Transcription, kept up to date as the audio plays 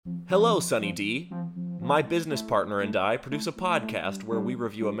Hello, Sunny D. My business partner and I produce a podcast where we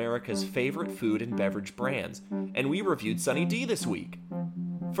review America's favorite food and beverage brands, and we reviewed Sunny D this week.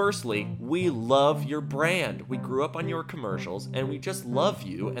 Firstly, we love your brand. We grew up on your commercials, and we just love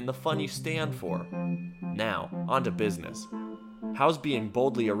you and the fun you stand for. Now, on to business. How's being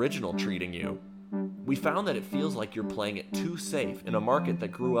boldly original treating you? We found that it feels like you're playing it too safe in a market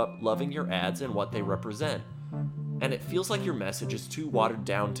that grew up loving your ads and what they represent. And it feels like your message is too watered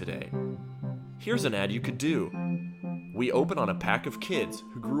down today. Here's an ad you could do. We open on a pack of kids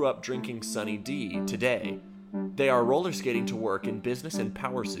who grew up drinking Sunny D today. They are roller skating to work in business and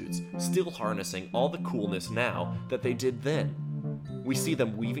power suits, still harnessing all the coolness now that they did then. We see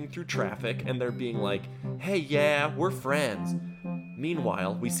them weaving through traffic and they're being like, hey, yeah, we're friends.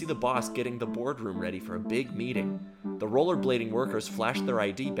 Meanwhile, we see the boss getting the boardroom ready for a big meeting. The rollerblading workers flash their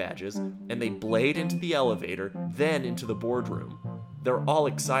ID badges, and they blade into the elevator, then into the boardroom. They're all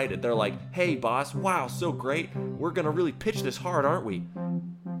excited. They're like, hey boss, wow, so great. We're gonna really pitch this hard, aren't we?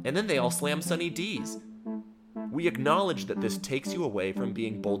 And then they all slam Sunny D's. We acknowledge that this takes you away from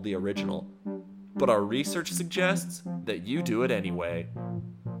being boldly original, but our research suggests that you do it anyway.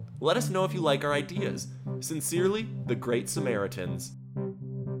 Let us know if you like our ideas. Sincerely, the Great Samaritans.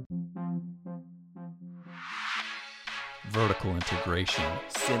 Vertical integration.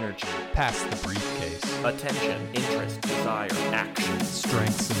 Synergy. Pass the briefcase. Attention, interest, desire, action.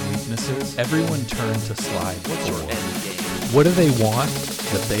 Strengths and weaknesses. Everyone turn to slide What's 4. your end game? What do they want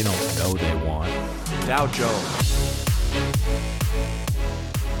that they don't know they want? Dow Jones.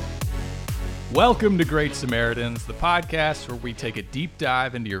 Welcome to Great Samaritans, the podcast where we take a deep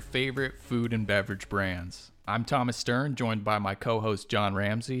dive into your favorite food and beverage brands. I'm Thomas Stern, joined by my co-host John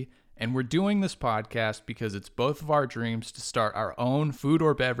Ramsey, and we're doing this podcast because it's both of our dreams to start our own food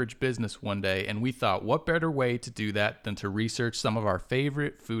or beverage business one day, and we thought what better way to do that than to research some of our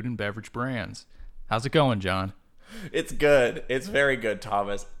favorite food and beverage brands. How's it going, John? It's good. It's very good,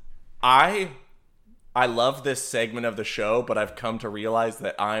 Thomas. I love this segment of the show, but I've come to realize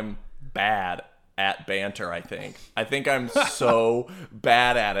that I'm bad at banter. I think I'm so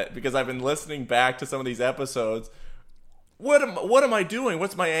bad at it because I've been listening back to some of these episodes. What am I doing?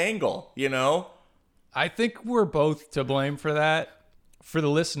 What's my angle? You know? I think we're both to blame for that. For the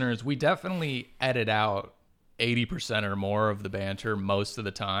listeners, we definitely edit out 80% or more of the banter most of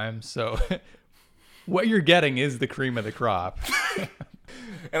the time. So what you're getting is the cream of the crop.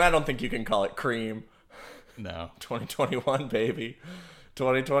 And I don't think you can call it cream. No. 2021, baby.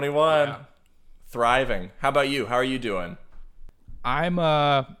 2021. Yeah. Thriving. How about you? How are you doing? I'm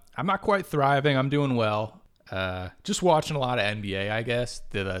not quite thriving. I'm doing well. Just watching a lot of NBA, I guess.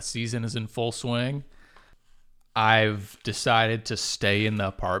 The season is in full swing. I've decided to stay in the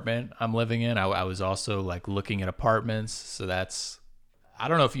apartment I'm living in. I was also like looking at apartments. So I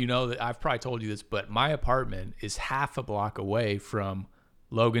don't know if you know that I've probably told you this, but my apartment is half a block away from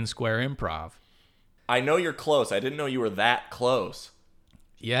Logan Square Improv. I know you're close. I didn't know you were that close.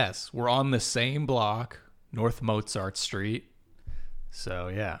 Yes, we're on the same block, North Mozart Street. So,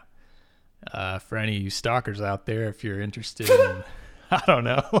 yeah. For any of you stalkers out there, if you're interested in, I don't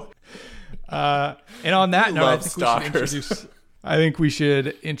know. And on that note, I think we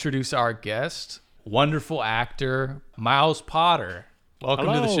should introduce our guest, wonderful actor, Miles Potter. Welcome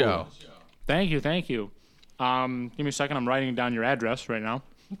to the show. Thank you. Give me a second. I'm writing down your address right now.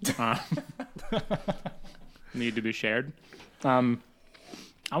 Need to be shared.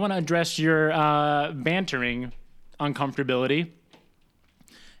 I want to address your bantering uncomfortability.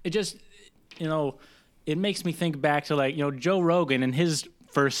 It just, it makes me think back to Joe Rogan in his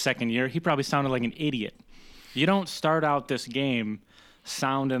second year. He probably sounded like an idiot. You don't start out this game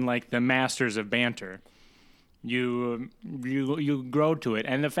sounding like the masters of banter. You grow to it,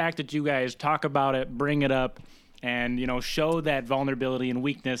 and the fact that you guys talk about it, bring it up, and show that vulnerability and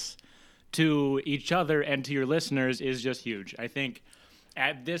weakness to each other and to your listeners is just huge. I think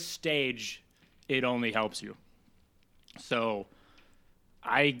at this stage, it only helps you. So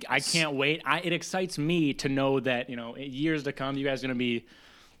I can't wait. It excites me to know that, years to come, you guys are going to be,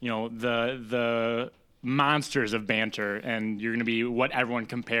 the monsters of banter, and you're going to be what everyone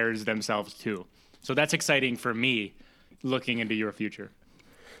compares themselves to. So that's exciting for me looking into your future.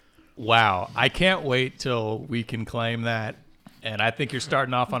 Wow. I can't wait till we can claim that. And I think you're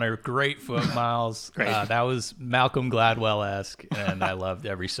starting off on a great foot, Miles. Great. That was Malcolm Gladwell-esque, and I loved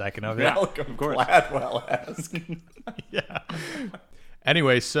every second of it. Malcolm Gladwell-esque. Yeah.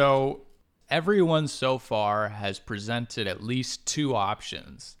 Anyway, so everyone so far has presented at least two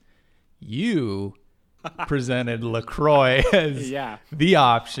options. You presented LaCroix as the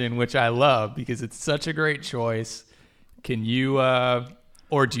option, which I love because it's such a great choice. Can you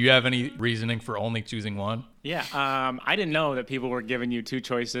Or do you have any reasoning for only choosing one? Yeah, I didn't know that people were giving you two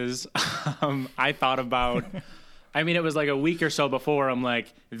choices. I thought about, I mean, it was like a week or so before. I'm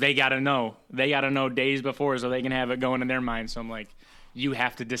like, they got to know. They got to know days before so they can have it going in their mind. So I'm like, you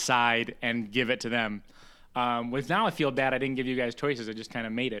have to decide and give it to them. With now I feel bad I didn't give you guys choices. I just kind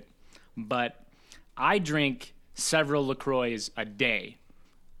of made it. But I drink several LaCroix a day.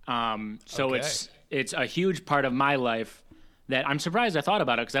 So Okay. it's a huge part of my life that I'm surprised I thought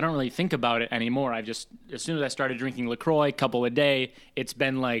about it because I don't really think about it anymore. As soon as I started drinking LaCroix, a couple a day, it's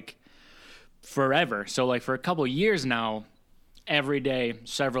been like forever. So like for a couple years now, every day,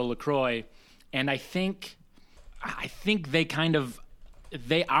 several LaCroix. And I think they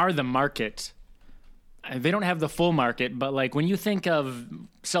are the market. They don't have the full market, but like when you think of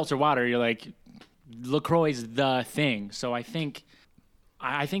seltzer water, you're like, LaCroix is the thing. So I think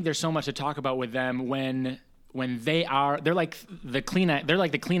there's so much to talk about with them when they're like the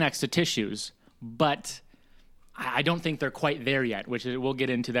Kleenex to tissues, but I don't think they're quite there yet, we'll get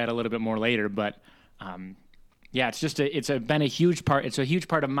into that a little bit more later. But yeah, it's been a huge part. It's a huge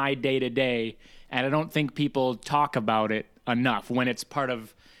part of my day to day, and I don't think people talk about it enough when it's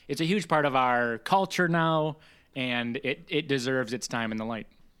a huge part of our culture now, and it deserves its time in the light.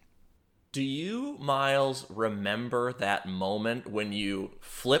 Do you, Miles, remember that moment when you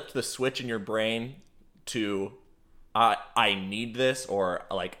flipped the switch in your brain to I need this, or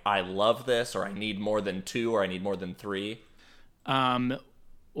like I love this, or I need more than two, or I need more than three? Yes,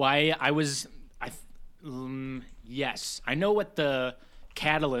 I know what the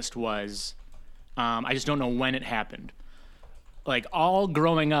catalyst was. I just don't know when it happened. Like all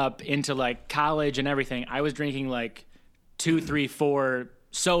growing up into like college and everything, I was drinking like 2, 3, 4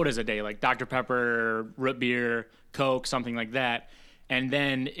 sodas a day, like Dr. Pepper, root beer, Coke, something like that. And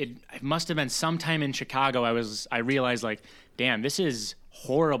then it must have been sometime in Chicago, I realized like, damn, this is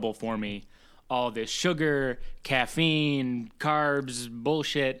horrible for me. All this sugar, caffeine, carbs,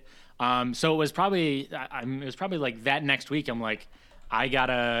 bullshit. So it was probably like that next week. I'm like, I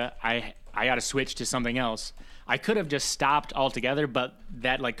gotta switch to something else. I could have just stopped altogether, but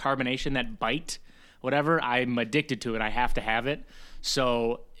that like carbonation, that bite, whatever, I'm addicted to it. I have to have it.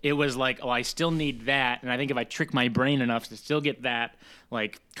 So it was like, oh, I still need that. And I think if I trick my brain enough to still get that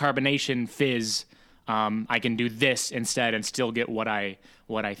like carbonation fizz, I can do this instead and still get what I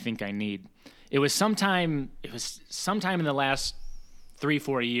think I need. It was sometime in the last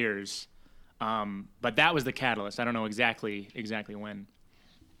 3-4 years. But that was the catalyst. I don't know exactly when.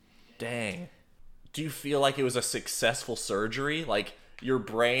 Dang. Do you feel like it was a successful surgery? Like your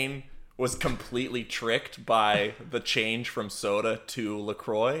brain was completely tricked by the change from soda to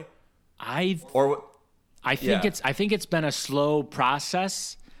LaCroix? I think it's been a slow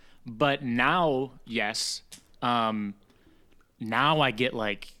process, but now, yes. Now I get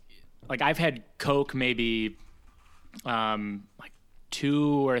like I've had Coke maybe like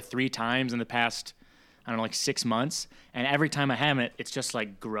 2 or 3 times in the past, I don't know, like 6 months. And every time I have it, it's just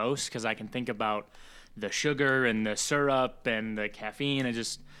like gross because I can think about the sugar and the syrup and the caffeine and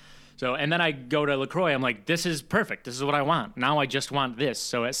just... So, and then I go to LaCroix, I'm like, this is perfect. This is what I want. Now I just want this.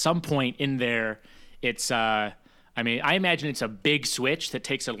 So at some point in there, it's, I imagine it's a big switch that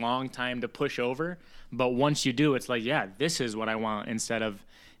takes a long time to push over. But once you do, it's like, yeah, this is what I want instead of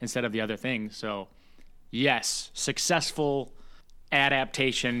the other thing. So yes, successful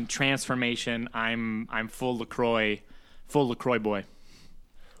adaptation, transformation. I'm full LaCroix boy.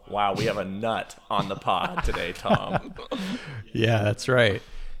 Wow, we have a nut on the pod today, Tom. Yeah, that's right.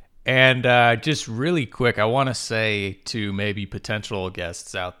 And just really quick, I want to say to maybe potential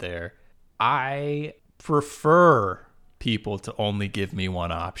guests out there, I prefer people to only give me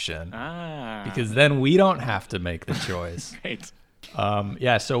one option. Because then we don't have to make the choice. Right.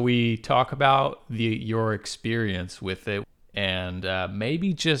 Yeah, so we talk about your experience with it, and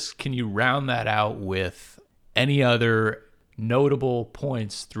maybe just can you round that out with any other notable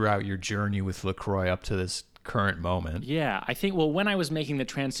points throughout your journey with LaCroix up to this current moment? Yeah, I think, well, when I was making the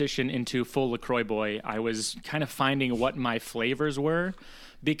transition into full LaCroix boy, I was kind of finding what my flavors were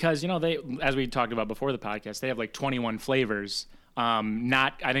because, they, as we talked about before the podcast, they have like 21 flavors. I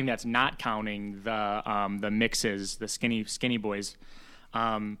think that's not counting the mixes, the skinny boys.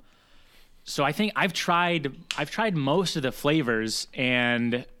 So I think I've tried most of the flavors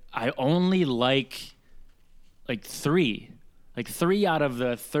and I only like 3. Like 3 out of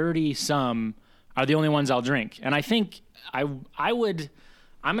the 30 some are the only ones I'll drink. And I think I'm going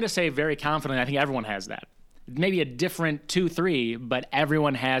to say very confidently, I think everyone has that. Maybe a different 2, 3, but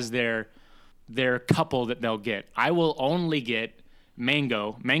everyone has their couple that they'll get. I will only get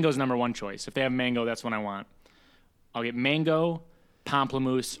mango. Mango's number 1 choice. If they have mango, that's what I want. I'll get mango,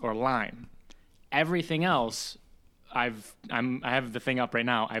 pamplemousse, or lime. Everything else, I have the thing up right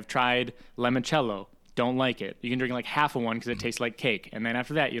now. I've tried limoncello. Don't like it. You can drink like half of one because it tastes like cake. And then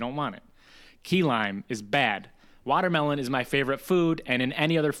after that, you don't want it. Key lime is bad. Watermelon is my favorite food, and in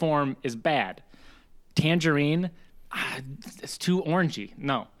any other form is bad. Tangerine, it's too orangey.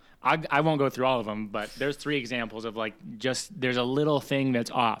 No. I won't go through all of them, but there's 3 examples of like just there's a little thing that's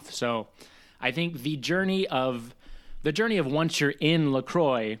off. So I think the journey of once you're in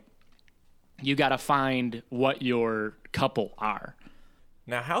LaCroix, you got to find what your couple are.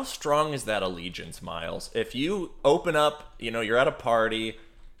 Now, how strong is that allegiance, Miles? If you open up, you're at a party,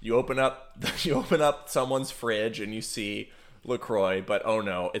 you open up someone's fridge and you see LaCroix, but oh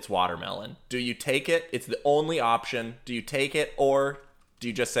no, it's watermelon. Do you take it? It's the only option. Do you take it, or do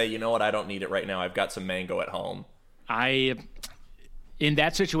you just say, you know what, I don't need it right now. I've got some mango at home. In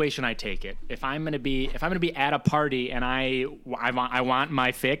that situation, I take it. If I'm gonna be at a party and I want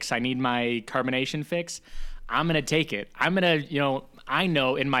my fix, I need my carbonation fix, I'm gonna take it. I'm gonna, I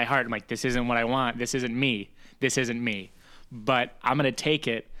know in my heart, I'm like, this isn't what I want. This isn't me. But I'm gonna take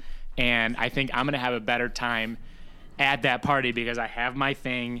it, and I think I'm gonna have a better time at that party because I have my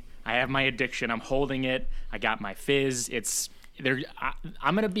thing. I have my addiction. I'm holding it. I got my fizz. It's there.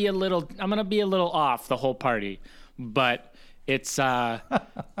 I'm gonna be a little off the whole party, but it's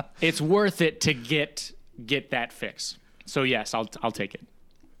worth it to get that fix. So yes, I'll take it.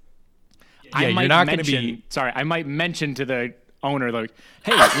 Yeah, you're not going to be. Sorry, I might mention to the owner like,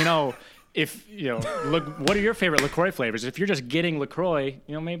 hey, if look, what are your favorite LaCroix flavors? If you're just getting LaCroix,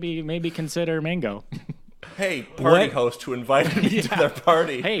 maybe consider mango. Hey, party host who invited me to their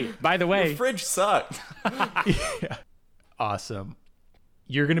party. Hey, by the way, your fridge sucked. Yeah. Awesome.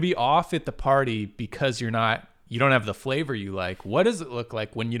 You're going to be off at the party because you don't have the flavor you like. What does it look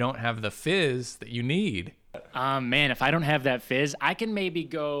like when you don't have the fizz that you need? Man, if I don't have that fizz, I can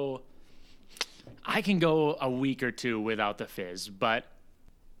go a week or 2 without the fizz, but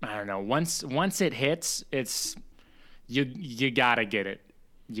I don't know. Once it hits, it's you gotta get it.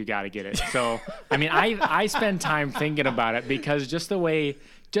 You gotta get it. So I mean, I spend time thinking about it because just the way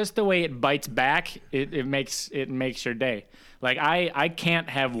it bites back, it makes your day. Like I can't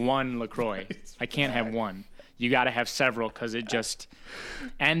have one LaCroix. I can't have one. You got to have several because it just,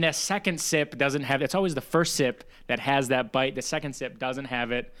 and the second sip doesn't have, it's always the first sip that has that bite. The second sip doesn't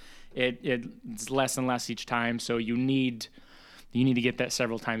have it. It's less and less each time. So you need to get that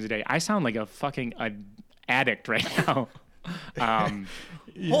several times a day. I sound like a fucking addict right now.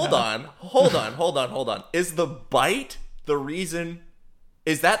 Hold on. Is the bite the reason?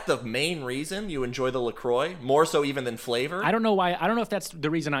 Is that the main reason you enjoy the LaCroix more so even than flavor? I don't know why. I don't know if that's the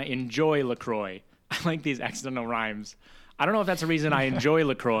reason I enjoy LaCroix. I like these accidental rhymes. I don't know if that's the reason I enjoy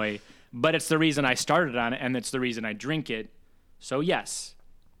LaCroix, but it's the reason I started on it, and it's the reason I drink it. So yes,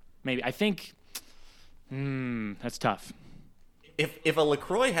 maybe. I think that's tough. If a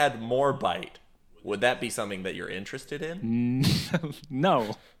LaCroix had more bite, would that be something that you're interested in?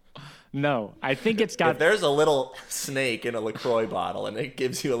 No. I think it's got. If there's a little snake in a LaCroix bottle and it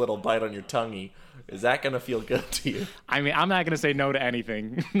gives you a little bite on your tonguey, is that going to feel good to you? I mean, I'm not going to say no to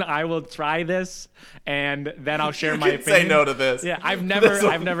anything. I will try this, and then I'll share my opinion. Say no to this. Yeah, I've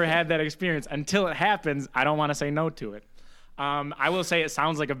never had that experience. Until it happens, I don't want to say no to it. I will say it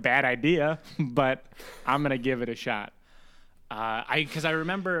sounds like a bad idea, but I'm going to give it a shot. Because I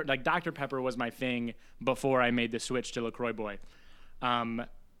remember, like, Dr. Pepper was my thing before I made the switch to LaCroix Boy. And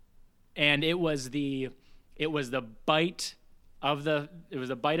it was the bite of the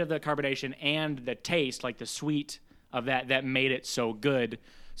carbonation and the taste, like the sweet of that made it so good.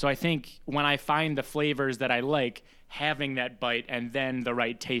 So I think when I find the flavors that I like, having that bite and then the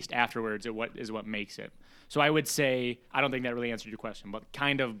right taste afterwards is what makes it. So I would say, I don't think that really answered your question, but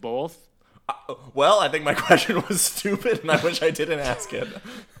kind of both. Well, I think my question was stupid, and I wish I didn't ask it.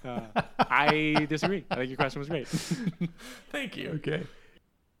 I disagree. I think your question was great. Thank you. Okay.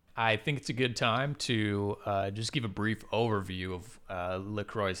 I think it's a good time to just give a brief overview of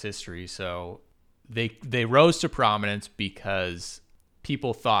LaCroix's history. So they rose to prominence because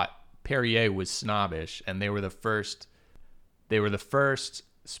people thought Perrier was snobbish, and they were the first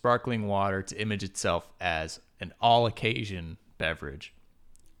sparkling water to image itself as an all-occasion beverage.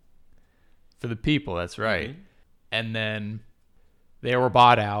 For the people, that's right. Mm-hmm. And then they were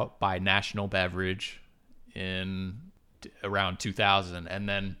bought out by National Beverage in around 2000, and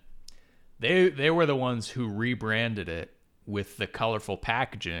then they were the ones who rebranded it with the colorful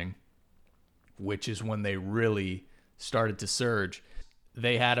packaging, which is when they really started to surge.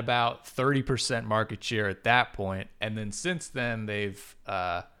 They had about 30% market share at that point, and then since then they've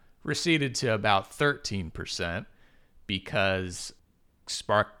receded to about 13% because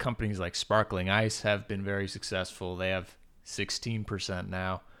companies like Sparkling Ice have been very successful. They have 16%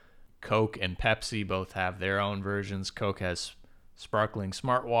 now. Coke and Pepsi both have their own versions. Coke has Sparkling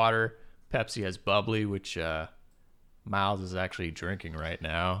Smart Water. Pepsi has Bubbly, which Miles is actually drinking right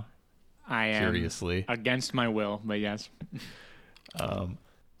now. I am curiously against my will, but yes.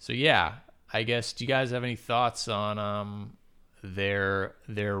 So yeah, I guess, do you guys have any thoughts on their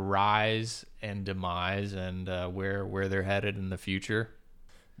rise and demise and where they're headed in the future?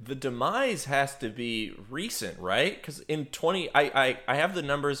 The demise has to be recent, right? Because in I have the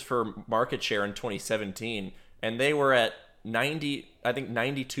numbers for market share in 2017, and they were at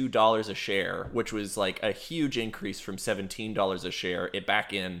 $92 a share, which was like a huge increase from $17 a share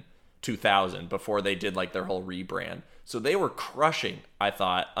back in 2000 before they did like their whole rebrand. So they were crushing, I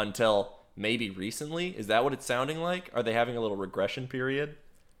thought, until maybe recently. Is that what it's sounding like? Are they having a little regression period?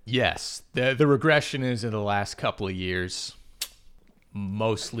 Yes, the regression is in the last couple of years,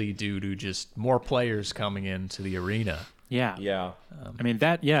 mostly due to just more players coming into the arena. Yeah. I mean,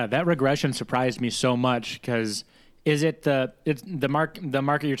 that regression surprised me so much, because is it the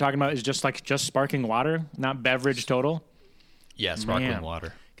market you're talking about is just sparkling water, not beverage total? Yeah, sparkling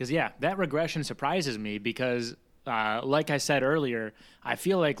water. Because that regression surprises me, because like I said earlier, I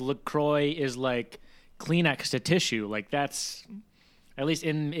feel like LaCroix is like Kleenex to tissue. Like, that's, at least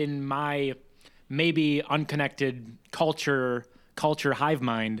in my maybe unconnected culture hive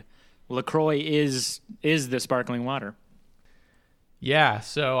mind, LaCroix is the sparkling water. Yeah,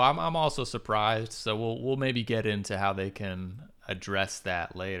 so I'm also surprised. So we'll maybe get into how they can address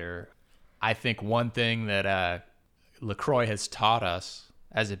that later. I think one thing that LaCroix has taught us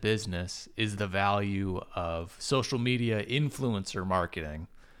as a business is the value of social media influencer marketing,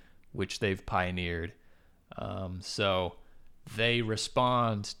 which they've pioneered. So they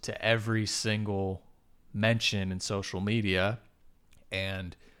respond to every single mention in social media,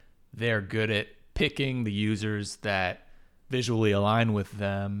 and they're good at picking the users that visually align with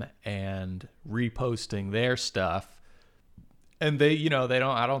them and reposting their stuff. And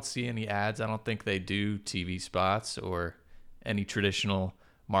I don't see any ads. I don't think they do TV spots or any traditional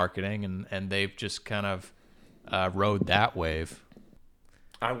marketing, and they've just kind of rode that wave.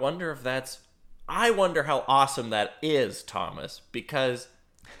 I wonder how awesome that is, Thomas, because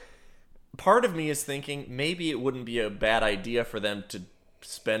part of me is thinking maybe it wouldn't be a bad idea for them to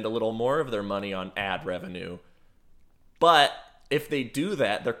spend a little more of their money on ad revenue. But if they do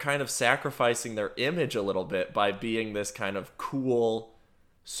that, they're kind of sacrificing their image a little bit by being this kind of cool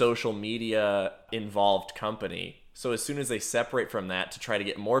social media involved company. So as soon as they separate from that to try to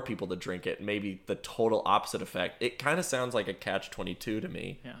get more people to drink it, maybe the total opposite effect. It kind of sounds like a catch-22 to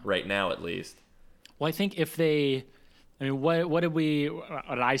me, right now at least. Well, I think if they, I mean, what did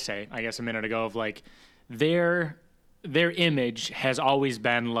I say, I guess, a minute ago, of like their image has always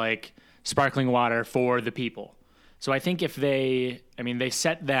been like sparkling water for the people. So I think if they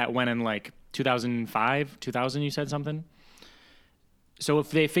set that when in like 2005, 2000, you said something? So if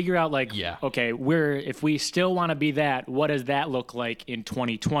they figure out like, okay, if we still want to be that, what does that look like in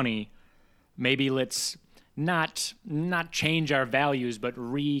 2020? Maybe let's not change our values, but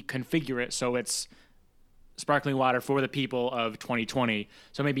reconfigure it so it's sparkling water for the people of 2020.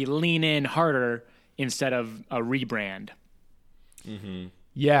 So maybe lean in harder instead of a rebrand. Mm-hmm.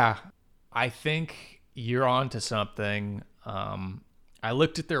 Yeah, I think you're on to something. I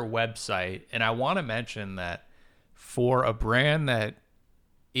looked at their website, and I want to mention that for a brand that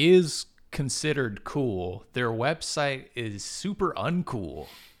is considered cool, their website is super uncool.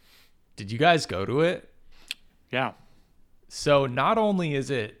 Did you guys go to it? Yeah. So not only is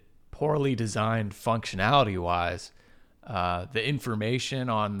it poorly designed functionality-wise, the information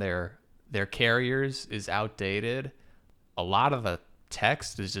on their carriers is outdated. A lot of the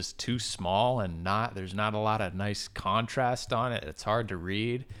text is just too small, and there's not a lot of nice contrast on it. It's hard to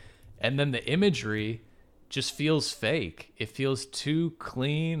read. And then the imagery just feels fake. It feels too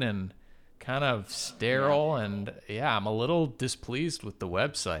clean and kind of sterile. And I'm a little displeased with the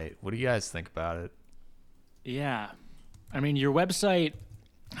website. What do you guys think about it? Yeah. I mean, your website,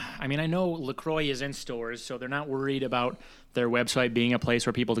 I know LaCroix is in stores, so they're not worried about their website being a place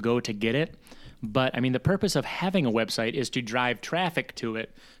for people to go to get it. But the purpose of having a website is to drive traffic to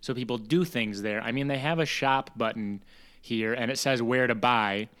it so people do things there. They have a shop button here, and it says where to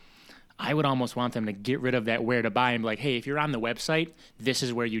buy. I would almost want them to get rid of that where to buy and be like, hey, if you're on the website, this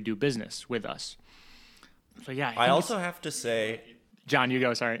is where you do business with us. So I also have to say, John, you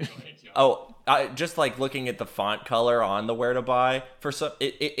go. Sorry. I just like looking at the font color on the where to buy. For some,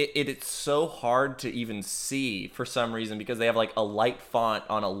 it's so hard to even see for some reason because they have like a light font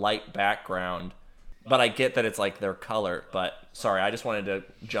on a light background. But I get that it's like their color. But sorry, I just wanted to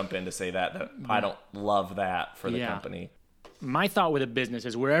jump in to say that I don't love that for the company. My thought with a business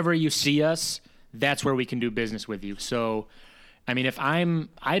is wherever you see us, that's where we can do business with you. So, I mean,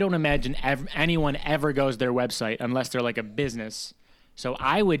 I don't imagine anyone ever goes to their website unless they're like a business. So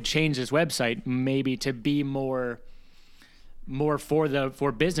I would change this website maybe to be more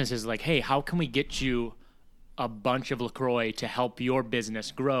for businesses. Like, hey, how can we get you a bunch of LaCroix to help your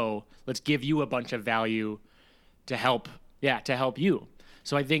business grow? Let's give you a bunch of value to help you.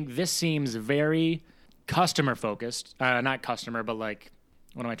 So I think this seems very customer focused, not customer, but like,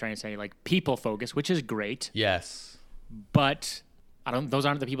 what am I trying to say? Like people focused, which is great. Yes. But those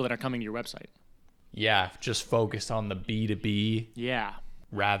aren't the people that are coming to your website. Yeah, just focused on the B2B. Yeah.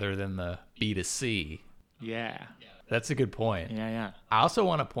 Rather than the B2C. Yeah. That's a good point. Yeah. I also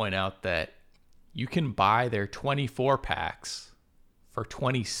want to point out that you can buy their 24 packs for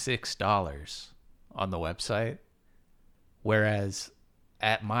 $26 on the website, whereas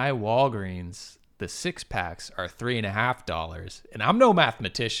at my Walgreens, the 6-packs are $3.50. And I'm no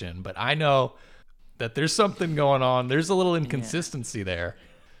mathematician, but I know that there's something going on. There's a little inconsistency there.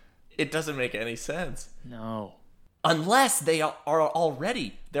 It doesn't make any sense. No. Unless they're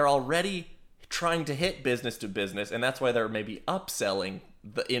already trying to hit business to business, and that's why they're maybe upselling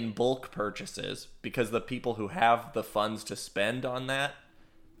the in bulk purchases, because the people who have the funds to spend on that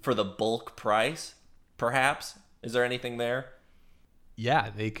for the bulk price, perhaps. Is there anything there? Yeah,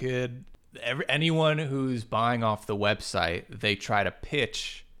 they could. Anyone who's buying off the website, they try to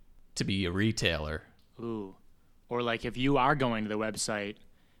pitch to be a retailer. Ooh. Or like if you are going to the website,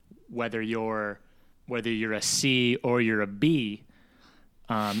 whether you're a C or you're a B,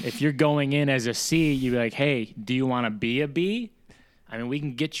 if you're going in as a C, you're like, hey, do you want to be a B? I mean, we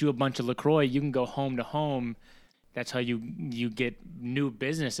can get you a bunch of LaCroix. You can go home to home. That's how you get new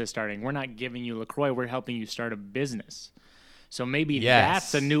businesses starting. We're not giving you LaCroix. We're helping you start a business. So maybe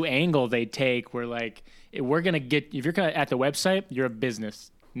that's a new angle they take. Where like, if you're at the website, you're a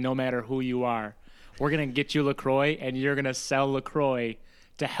business, no matter who you are. We're going to get you LaCroix, and you're going to sell LaCroix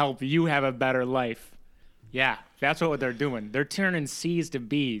to help you have a better life. Yeah, that's what they're doing. They're turning C's to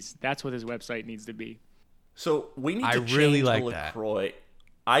B's. That's what his website needs to be. So we need to change the LaCroix.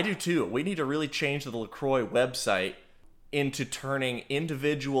 I do too. We need to really change the LaCroix website into turning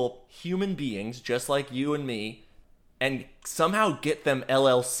individual human beings, just like you and me, and somehow get them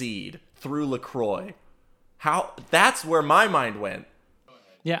LLC'd through LaCroix. That's where my mind went.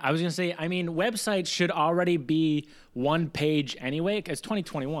 Yeah, I was going to say, I mean, websites should already be one page anyway. It's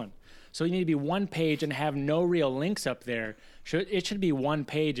 2021. So you need to be one page and have no real links up there. It should be one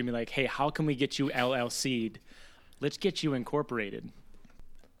page and be like, hey, how can we get you LLC'd? Let's get you incorporated.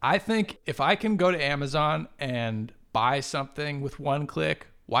 I think if I can go to Amazon and buy something with one click,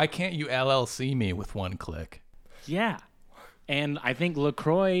 why can't you LLC me with one click? Yeah. And I think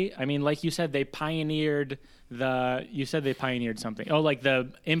LaCroix, I mean, like you said, they pioneered something. Oh, like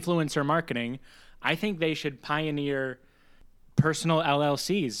the influencer marketing. I think they should pioneer personal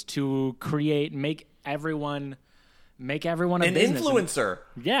LLCs to make everyone a business. Influencer.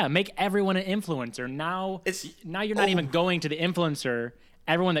 Yeah, make everyone an influencer. Now you're not even going to the influencer.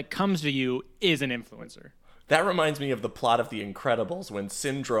 Everyone that comes to you is an influencer. That reminds me of the plot of The Incredibles when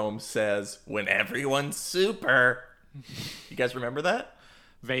Syndrome says, when everyone's super. You guys remember that?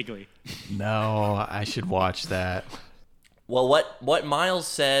 Vaguely. No, I should watch that. Well, what Miles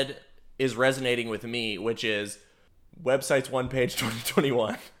said is resonating with me, which is website's one page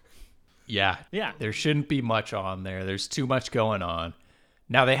 2021. Yeah. There shouldn't be much on there. There's too much going on.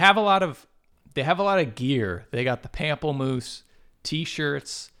 Now they have a lot of gear. They got the Pamplemousse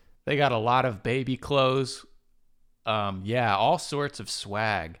t-shirts. They got a lot of baby clothes. All sorts of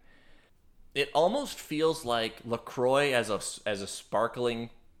swag. It almost feels like LaCroix as a sparkling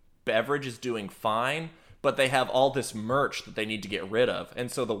beverage is doing fine, but they have all this merch that they need to get rid of.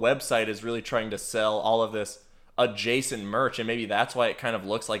 And so the website is really trying to sell all of this adjacent merch, and maybe that's why it kind of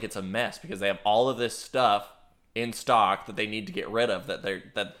looks like it's a mess, because they have all of this stuff in stock that they need to get rid of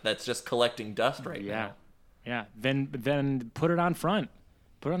that's just collecting dust right now. Yeah. Then put it on front.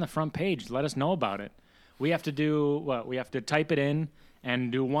 Put it on the front page. Let us know about it. We have to do what? We have to type it in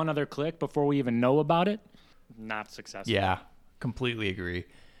and do one other click before we even know about it. Not successful. Yeah, completely agree.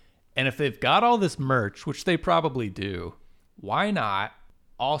 And if they've got all this merch, which they probably do, why not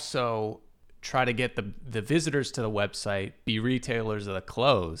also try to get the visitors to the website be retailers of the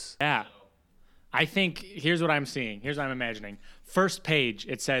clothes? Yeah. I think here's what I'm seeing. Here's what I'm imagining. First page,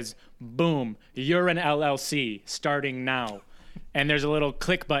 it says, boom, you're an LLC starting now. And there's a little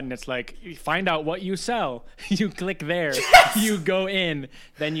click button that's like, find out what you sell. You click there, you go in,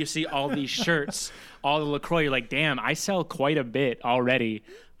 then you see all these shirts, all the LaCroix. You're like, damn, I sell quite a bit already.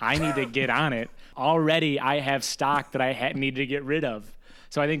 I need to get on it. Already I have stock that I need to get rid of.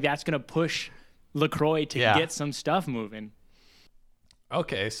 So I think that's going to push LaCroix to get some stuff moving.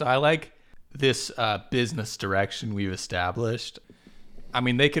 Okay, so I like this business direction we've established. I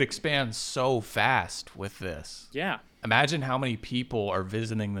mean, they could expand so fast with this. Yeah. Imagine how many people are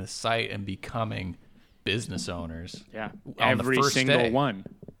visiting this site and becoming business owners. Yeah. On the Every first single day. one.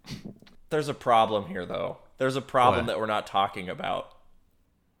 There's a problem here, though. There's a problem What? that we're not talking about.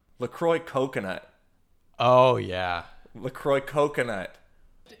 LaCroix Coconut. Oh, yeah. LaCroix Coconut.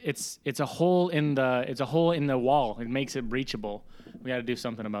 It's a hole in the wall. It makes it breachable. We got to do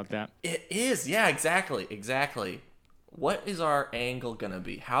something about that. It is. Yeah, exactly. What is our angle going to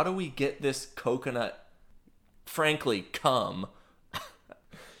be? How do we get this coconut, frankly,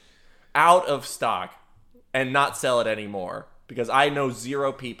 out of stock and not sell it anymore? Because I know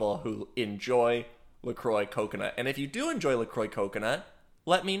zero people who enjoy LaCroix Coconut. And if you do enjoy LaCroix Coconut,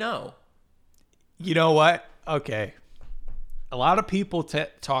 let me know. You know what? Okay. A lot of people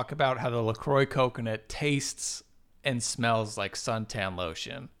talk about how the LaCroix Coconut tastes and smells like suntan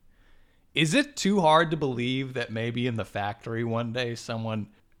lotion. Is it too hard to believe that maybe in the factory one day someone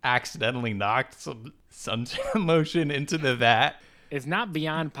accidentally knocked some suntan lotion into the vat? It's not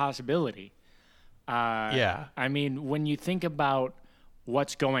beyond possibility. Yeah. I mean, when you think about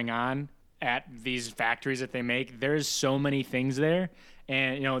what's going on at these factories that they make, there's so many things there.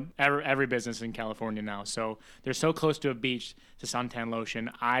 And, you know, every business in California now. So they're so close to a beach to suntan lotion.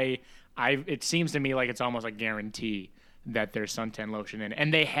 It seems to me like it's almost a guarantee that there's suntan lotion in it.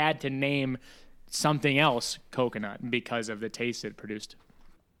 And they had to name something else coconut because of the taste it produced.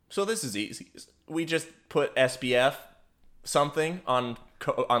 So this is easy. We just put SPF something on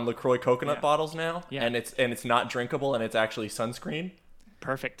LaCroix Coconut bottles now, and it's not drinkable, and it's actually sunscreen.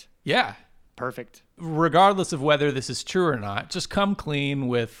 Perfect. Yeah. Perfect. Regardless of whether this is true or not, just come clean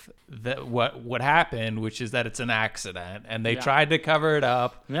with what happened, which is that it's an accident, and they tried to cover it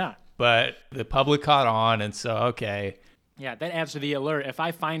up. Yeah. But the public caught on, and so, okay. Yeah, that adds to the alert. If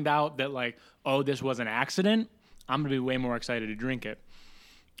I find out that, like, oh, this was an accident, I'm going to be way more excited to drink it.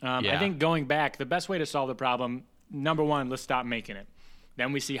 I think going back, the best way to solve the problem, number one, let's stop making it.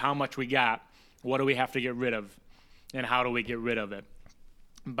 Then we see how much we got. What do we have to get rid of? And how do we get rid of it?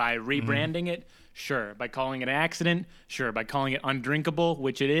 By rebranding it? Sure. By calling it an accident? Sure. By calling it undrinkable,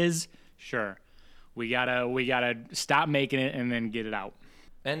 which it is? Sure. We gotta stop making it and then get it out.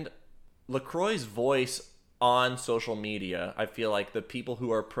 And LaCroix's voice on social media, I feel like the people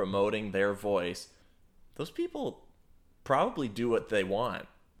who are promoting their voice, those people probably do what they want.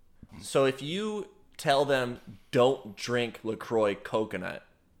 So if you tell them, don't drink LaCroix Coconut,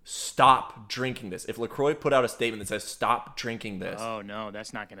 stop drinking this. If LaCroix put out a statement that says, stop drinking this. Oh, no,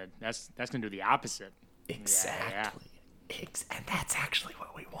 that's gonna do the opposite. Exactly. And that's actually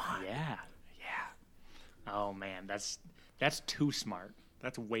what we want. Yeah. Oh, man, that's too smart.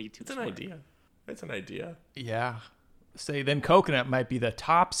 That's way too smart. It's an idea. Yeah. Say then coconut might be the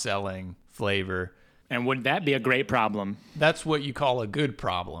top selling flavor. And would that be a great problem? That's what you call a good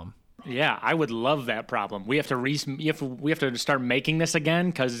problem. Yeah, I would love that problem. We have to we have to start making this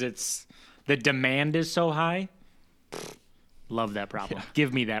again because the demand is so high. Love that problem. Yeah.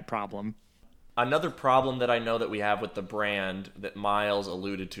 Give me that problem. Another problem that I know that we have with the brand that Miles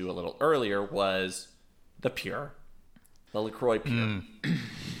alluded to a little earlier was the Pure. The LaCroix Pure.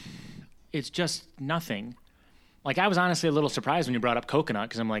 It's just nothing. Like, I was honestly a little surprised when you brought up coconut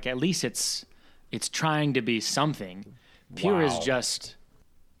because I'm like, at least it's trying to be something. Pure is just,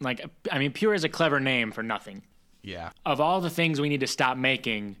 like, I mean, Pure is a clever name for nothing. Yeah. Of all the things we need to stop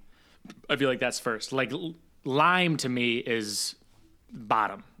making, I feel like that's first. Like, lime to me is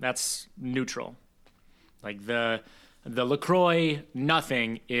bottom. That's neutral. Like, the LaCroix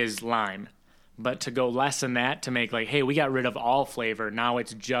nothing is lime. But to go less than that, to make like, hey, we got rid of all flavor. Now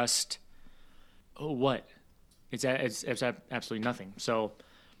it's just, oh, what? It's absolutely nothing. So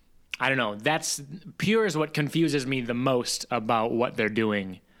I don't know. That's Pure is what confuses me the most about what they're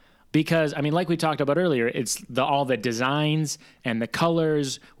doing. Because, I mean, like we talked about earlier, it's all the designs and the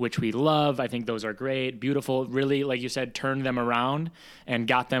colors, which we love. I think those are great, beautiful, really, like you said, turned them around and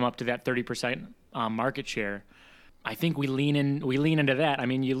got them up to that 30% market share. I think we lean into that. I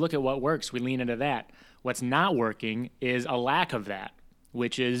mean, you look at what works, we lean into that. What's not working is a lack of that,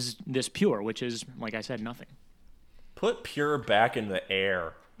 which is this Pure, which is, like I said, nothing. Put Pure back in the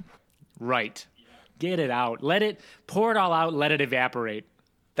air. Right. Get it out. Pour it all out, let it evaporate.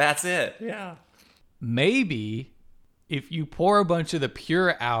 That's it. Yeah. Maybe if you pour a bunch of the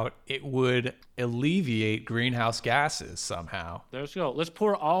pure out, it would alleviate greenhouse gases somehow. Let's go. Let's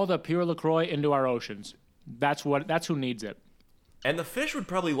pour all the pure LaCroix into our oceans. That's who needs it. And the fish would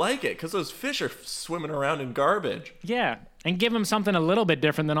probably like it because those fish are swimming around in garbage. Yeah, and give them something a little bit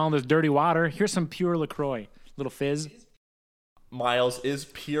different than all this dirty water. Here's some pure LaCroix. Little fizz. Miles, is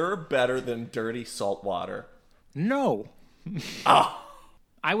pure better than dirty salt water? No. Ah.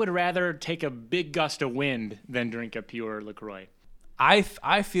 I would rather take a big gust of wind than drink a pure LaCroix. I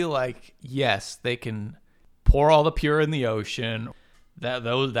feel like, yes, they can pour all the pure in the ocean. That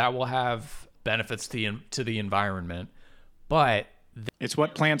will have benefits to the environment. But It's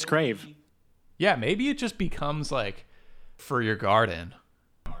what plants crave. yeah, maybe it just becomes like for your garden.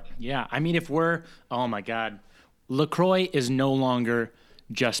 Yeah, I mean, oh my God, LaCroix is no longer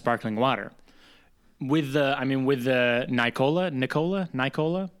just sparkling water. With the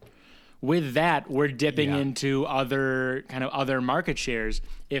Nicola, with that, we're dipping into other market shares.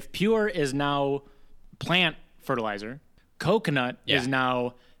 If pure is now plant fertilizer, coconut is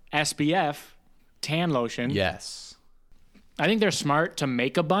now SPF, tan lotion. Yes. I think they're smart to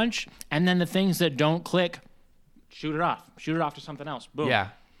make a bunch, and then the things that don't click, shoot it off to something else. Boom. Yeah.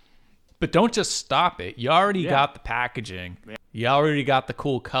 But don't just stop it. You already got the packaging. You already got the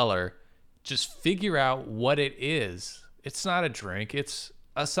cool color. Just figure out what it is. It's not a drink. It's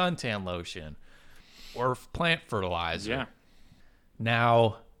a suntan lotion or plant fertilizer. Yeah.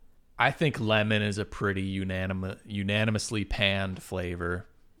 Now, I think lemon is a pretty unanimously panned flavor.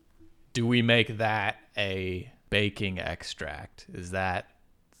 Do we make that a baking extract? Is that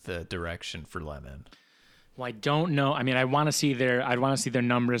the direction for lemon? Well, I don't know. I mean, I'd want to see their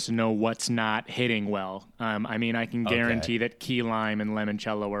numbers to know what's not hitting well. I mean, I can guarantee that key lime and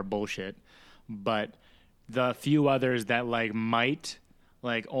limoncello are bullshit, but the few others that might,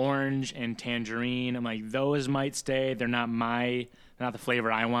 like orange and tangerine, I'm like, those might stay. They're not the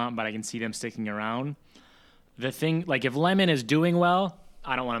flavor I want, but I can see them sticking around. The thing, if lemon is doing well,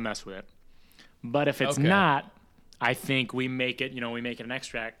 I don't want to mess with it. But if it's not, I think we make it an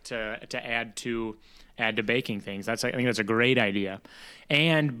extract to add to baking things. I think that's a great idea.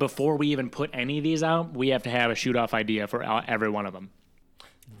 And before we even put any of these out, we have to have a shoot off idea for every one of them.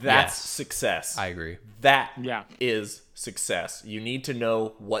 That's success. I agree. That is success. You need to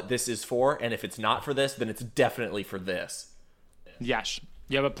know what this is for, and if it's not for this, then it's definitely for this. Yes.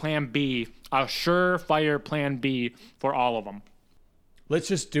 You have a plan B, a surefire plan B for all of them. Let's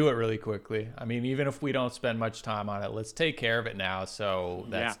just do it really quickly. I mean, even if we don't spend much time on it, let's take care of it now so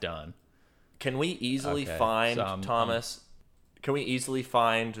that's done. Can we easily find, Thomas, can we easily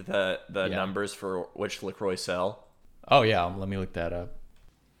find the numbers for which LaCroix sell? Oh, yeah. Let me look that up.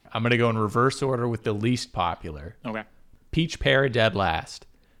 I'm going to go in reverse order with the least popular. Okay. Peach pear, dead last.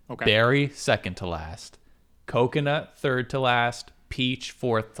 Okay. Berry, second to last. Coconut, third to last. Peach,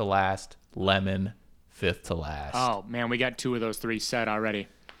 fourth to last. Lemon, fifth to last. Oh, man, we got 2 of those 3 set already.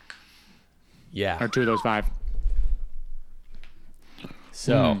 Yeah. Or 2 of those 5.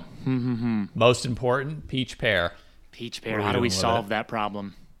 So, most important, peach pear. Peach pear. How do we solve that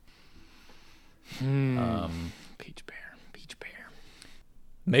problem? Peach pear.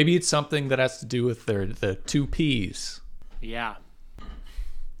 Maybe it's something that has to do with the 2 P's. Yeah.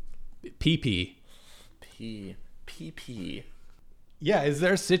 PP. PP. Yeah, is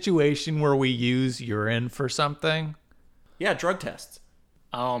there a situation where we use urine for something? Yeah, drug tests.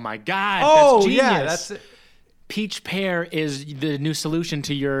 Oh my God. Oh, that's genius. yeah, that's it. Peach pear is the new solution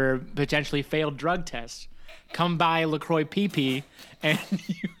to your potentially failed drug test. Come buy LaCroix PP and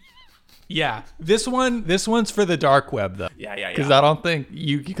Yeah, this one's for the dark web though. Yeah. Because I don't think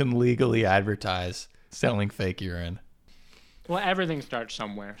you can legally advertise selling fake urine. Well, everything starts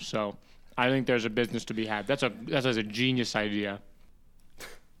somewhere, so I think there's a business to be had. That's a genius idea.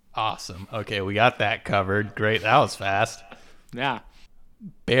 Awesome. Okay, we got that covered. Great. That was fast. Yeah.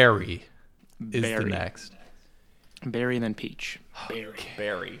 Berry is the next. Berry and then peach.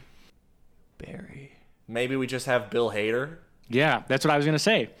 Berry. Berry. Maybe we just have Bill Hader. Yeah, that's what I was gonna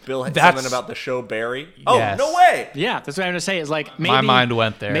say. Bill had That's- something about the show Barry. Oh, Yes. no way! Yeah, that's what I'm gonna say. Is like maybe My mind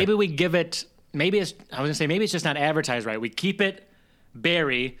went there. Maybe we give it. Maybe it's. I was gonna say maybe it's just not advertised right. We keep it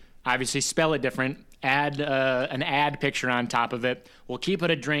berry. Obviously, spell it different. Add an ad picture on top of it. We'll keep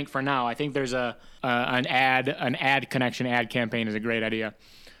it a drink for now. I think there's an ad connection ad campaign is a great idea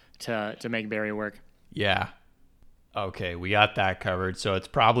to make berry work. Yeah. Okay, we got that covered. So it's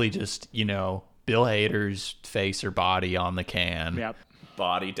probably just, Bill Hader's face or body on the can. Yep.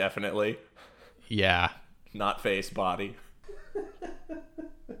 Body, definitely. Yeah. Not face, body.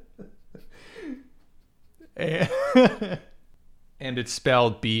 And it's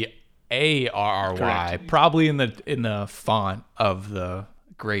spelled BARRY. Arry, Correct. probably in the font of the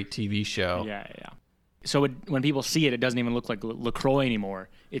great TV show. Yeah. So when people see it, it doesn't even look like LaCroix anymore.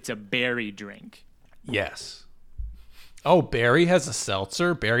 It's a berry drink. Yes. Oh, Barry has a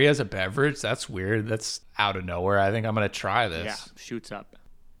seltzer. Barry has a beverage. That's weird. That's out of nowhere. I think I'm going to try this. Yeah, shoots up.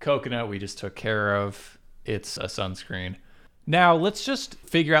 Coconut we just took care of. It's a sunscreen. Now, let's just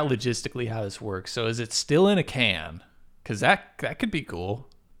figure out logistically how this works. So is it still in a can? Because that could be cool.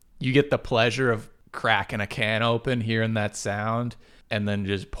 You get the pleasure of cracking a can open, hearing that sound, and then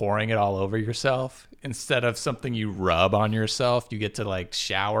just pouring it all over yourself. Instead of something you rub on yourself, you get to like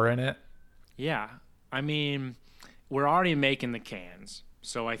shower in it. Yeah. I mean, we're already making the cans,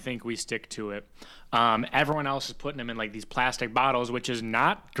 so I think we stick to it. Everyone else is putting them in like these plastic bottles, which is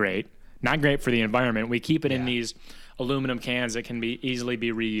not great. Not great for the environment. We keep it in these aluminum cans that can be easily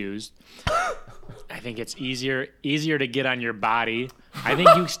be reused. I think it's easier to get on your body. I think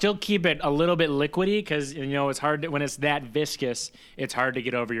you still keep it a little bit liquidy because it's hard when it's that viscous. It's hard to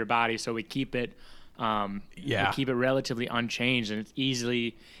get over your body, so we keep it. We keep it relatively unchanged, and it's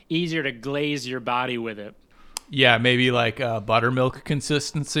easier to glaze your body with it. Yeah, maybe like buttermilk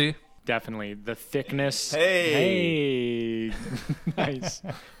consistency. Definitely the thickness. Hey. Nice.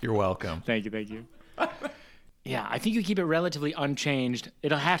 You're welcome. Thank you. Yeah, I think you keep it relatively unchanged.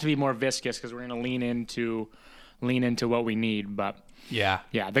 It'll have to be more viscous because we're going to lean into what we need. But Yeah,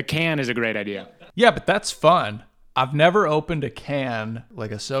 the can is a great idea. Yeah, but that's fun. I've never opened a can,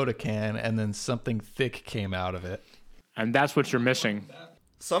 like a soda can, and then something thick came out of it. And that's what you're missing.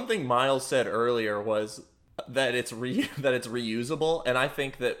 Something Miles said earlier was that it's reusable, and I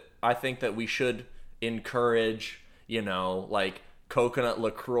think that we should encourage, like coconut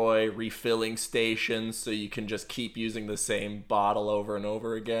LaCroix refilling stations, so you can just keep using the same bottle over and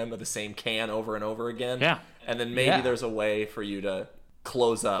over again, or the same can over and over again. Yeah. And then maybe there's a way for you to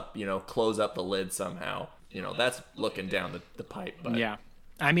close up the lid somehow. That's looking down the pipe. But Yeah.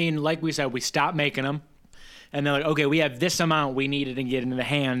 I mean, like we said, we stopped making them. And they're like, okay, we have this amount we needed to get into the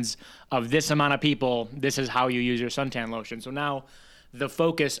hands of this amount of people. This is how you use your suntan lotion. So now the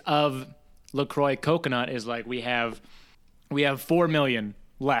focus of LaCroix Coconut is like we have 4 million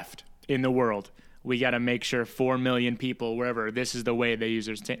left in the world. We got to make sure 4 million people, wherever, this is the way they use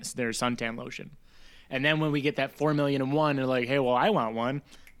their suntan lotion. And then when we get that 4 million and one, they're like, hey, well, I want one.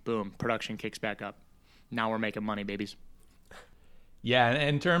 Boom, production kicks back up. Now we're making money, babies. Yeah, and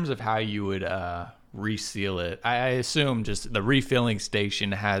in terms of how you would reseal it, I assume just the refilling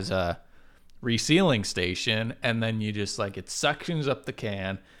station has a resealing station, and then you just it suctions up the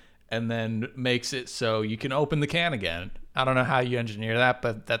can and then makes it so you can open the can again. I don't know how you engineer that,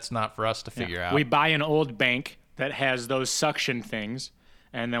 but that's not for us to figure out. We buy an old bank that has those suction things,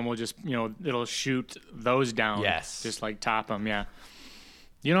 and then we'll just, it'll shoot those down. Yes. Just top them, yeah.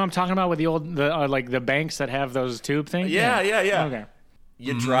 You know what I'm talking about with the banks that have those tube things? Yeah. Okay.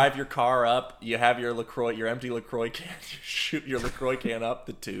 You drive your car up, you have your empty LaCroix can, you shoot your LaCroix can up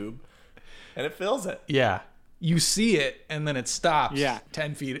the tube, and it fills it. Yeah. You see it, and then it stops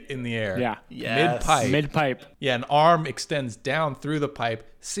 10 feet in the air. Yeah. Yes. Mid-pipe. Yeah, an arm extends down through the pipe.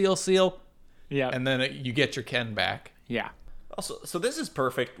 Seal. Yeah. And then you get your can back. Yeah. Also, so this is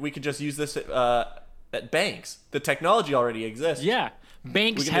perfect. We could just use this at banks. The technology already exists. Yeah.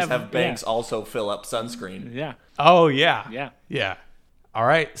 Banks We can just have banks also fill up sunscreen. Yeah. Oh, yeah. Yeah. Yeah. All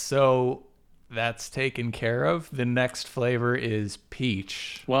right, so that's taken care of. The next flavor is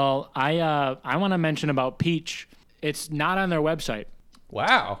peach. Well, I want to mention about peach. It's not on their website.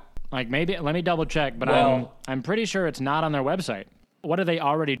 Wow. Maybe let me double check, but Well- I'm pretty sure it's not on their website. What are they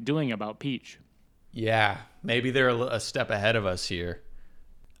already doing about peach? Yeah, maybe they're a step ahead of us here.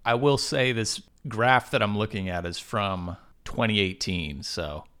 I will say this graph that I'm looking at is from 2018,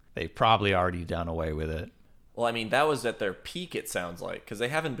 so they've probably already done away with it. Well, I mean, that was at their peak, it sounds like, because they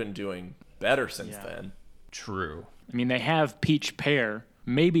haven't been doing better since then. True. I mean, they have peach pear.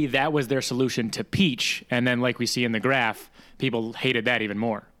 Maybe that was their solution to peach, and then like we see in the graph, people hated that even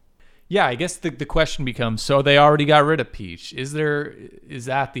more. Yeah, I guess the question becomes, so they already got rid of peach. Is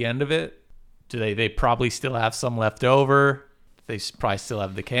that the end of it? Do they probably still have some left over? They probably still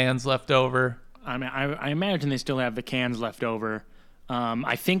have the cans left over. I mean, I imagine they still have the cans left over.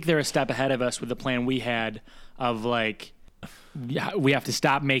 I think they're a step ahead of us with the plan we had of we have to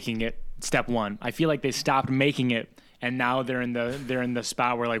stop making it. Step one. I feel like they stopped making it, and now they're in the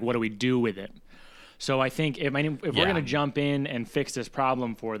spot where what do we do with it? So I think if we're gonna jump in and fix this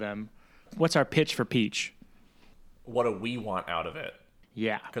problem for them, what's our pitch for peach? What do we want out of it?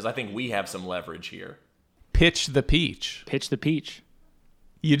 Yeah, Because I think we have some leverage here. Pitch the peach. pitch the peach.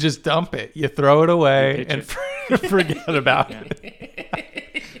 You just dump it. You throw it away You pitch and forget about Yeah. it.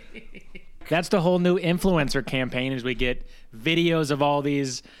 That's the whole new influencer campaign is we get videos of all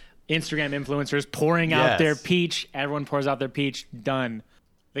these Instagram influencers pouring out their peach. Everyone pours out their peach. Done.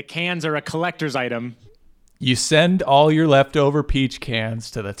 The cans are a collector's item. You send all your leftover peach cans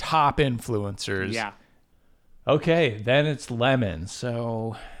to the top influencers. Yeah. Okay, then it's lemon.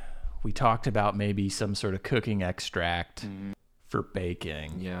 So we talked about maybe some sort of cooking extract for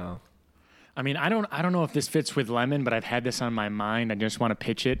baking. Yeah. I mean, I don't know if this fits with lemon, but I've had this on my mind. I just want to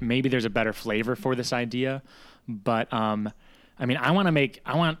pitch it. Maybe there's a better flavor for this idea, but I mean,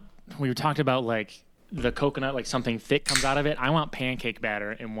 we talked about like the coconut, like something thick comes out of it. I want pancake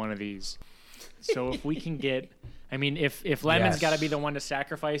batter in one of these. So if we can get, I mean, if lemon's got to be the one to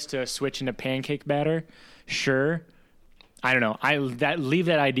sacrifice to switch into pancake batter, sure. I don't know. Leave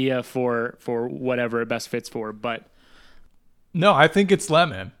that idea for whatever it best fits for, but no, I think it's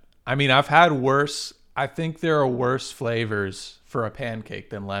lemon. I mean, I've had worse. I think there are worse flavors for a pancake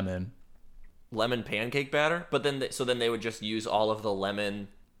than lemon. Lemon pancake batter? But then they would just use all of the lemon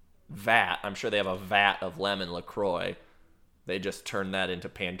vat. I'm sure they have a vat of lemon LaCroix. They just turn that into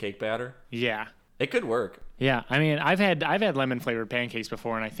pancake batter. yeah. It could work. Yeah, I mean, I've had lemon flavored pancakes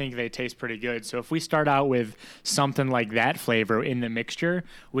before, and I think they taste pretty good. So if we start out with something like that flavor in the mixture,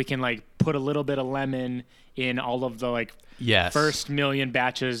 we can like put a little bit of lemon in all of the like first million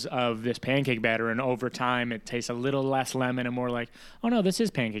batches of this pancake batter, and over time it tastes a little less lemon and more like, oh no, this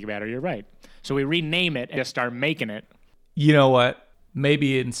is pancake batter. You're right. So we rename it and just start making it. You know what?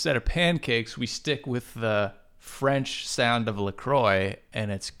 Maybe instead of pancakes, we stick with the French sound of LaCroix,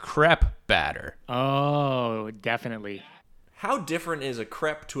 and it's crepe batter. Oh, definitely. How different is a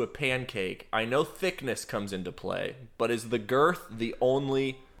crepe to a pancake? I know thickness comes into play, but is the girth the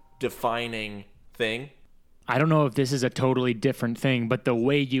only defining thing? I don't know if this is a totally different thing, but the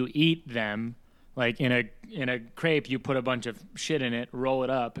way you eat them, like in a crepe, you put a bunch of shit in it, roll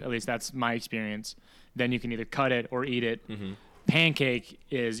it up. At least that's my experience. Then you can either cut it or eat it. Mm-hmm. Pancake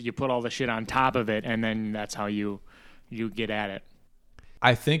is you put all the shit on top of it, and then that's how you get at it.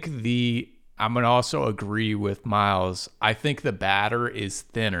 I think I'm going to also agree with Miles. I think the batter is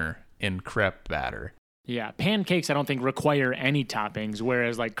thinner in crepe batter. Yeah, pancakes I don't think require any toppings,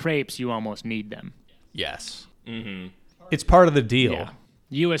 whereas like crepes, you almost need them. Yes. Mm-hmm. It's part of the deal. Yeah.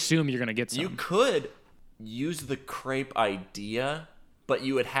 You assume you're going to get some. You could use the crepe idea, but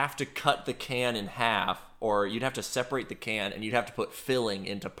you would have to cut the can in half, or you'd have to separate the can, and you'd have to put filling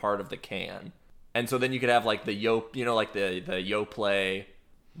into part of the can. And so then you could have like the like the Yoplait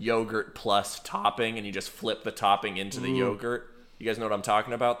yogurt plus topping, and you just flip the topping into the yogurt. You guys know what I'm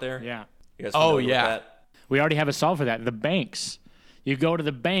talking about there? Yeah. You guys familiar with that? We already have a solve for that. The banks. You go to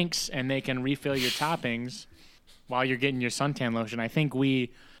the banks, and they can refill your toppings while you're getting your suntan lotion. I think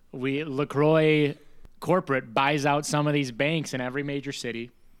we LaCroix corporate buys out some of these banks in every major city,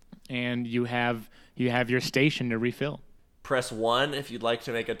 and you have your station to refill. Press 1 if you'd like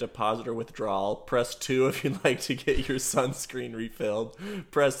to make a deposit or withdrawal. Press 2 if you'd like to get your sunscreen refilled.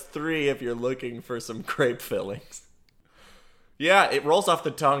 Press 3 if you're looking for some crepe fillings. Yeah, it rolls off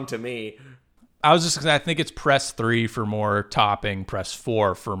the tongue to me. I think it's press 3 for more topping, press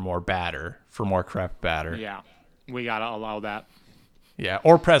 4 for more batter, for more crepe batter. Yeah, we got to allow that. Yeah,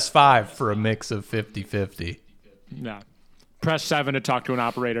 or press 5 for a mix of 50-50. Yeah. Press 7 to talk to an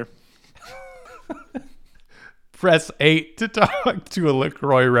operator. Press 8 to talk to a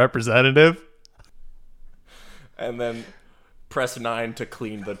LaCroix representative. And then press 9 to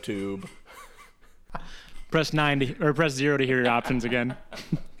clean the tube. Press 0 to hear your options again.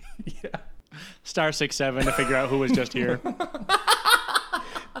 Yeah. Star 67 to figure out who was just here.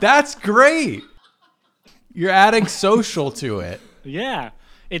 That's great. You're adding social to it. Yeah.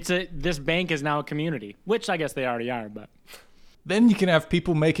 This bank is now a community, which I guess they already are, but then you can have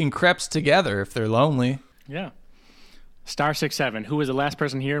people making crepes together if they're lonely. Yeah. Star 67. Who was the last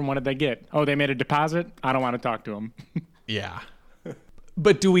person here and what did they get? Oh, they made a deposit? I don't want to talk to them. Yeah.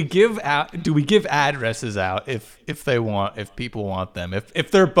 But do we give addresses out if people want them?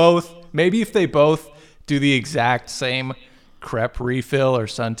 If they're both, maybe if they both do the exact same crepe refill or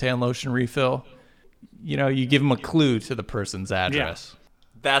suntan lotion refill, you give them a clue to the person's address. Yeah.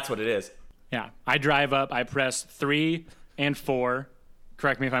 That's what it is. Yeah. I drive up, I press 3 and 4,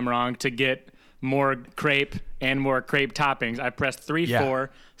 correct me if I'm wrong, to get more crepe and more crepe toppings. I press 3,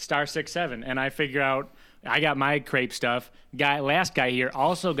 4, star 6, 7, and I figure out I got my crepe stuff. Last guy here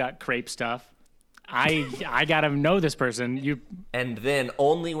also got crepe stuff. I gotta know this person. And then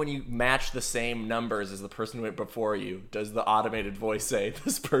only when you match the same numbers as the person who went before you does the automated voice say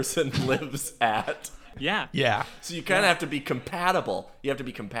this person lives at. Yeah. Yeah. So you kind of have to be compatible. You have to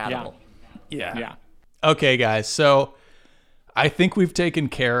be compatible. Yeah. Yeah. Okay, guys. So I think we've taken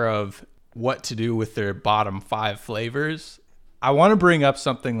care of what to do with their bottom 5 flavors, I want to bring up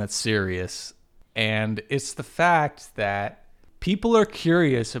something that's serious. And it's the fact that people are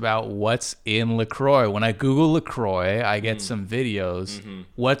curious about what's in LaCroix. When I Google LaCroix, I get some videos.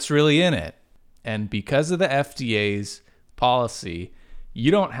 What's really in it? And because of the FDA's policy,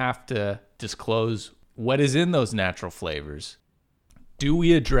 you don't have to disclose what is in those natural flavors. Do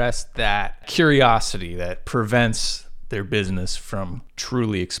we address that curiosity that prevents their business from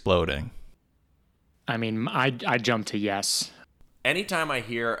truly exploding? I mean, I jump to yes. Anytime I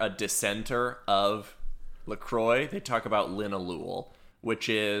hear a dissenter of LaCroix, they talk about linalool, which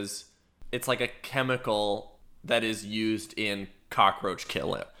is, it's like a chemical that is used in cockroach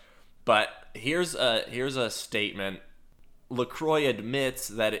killing. But here's a statement. LaCroix admits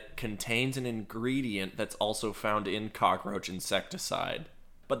that it contains an ingredient that's also found in cockroach insecticide.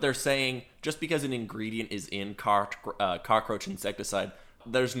 But they're saying just because an ingredient is in cockroach insecticide,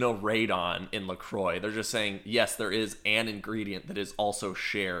 there's no radon in LaCroix. They're just saying, yes, there is an ingredient that is also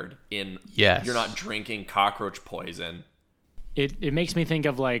shared in... Yes. You're not drinking cockroach poison. It makes me think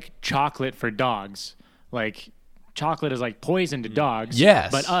of like chocolate for dogs. Like chocolate is like poison to dogs.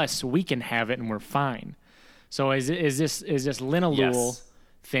 Yes. But us, we can have it and we're fine. So is this linalool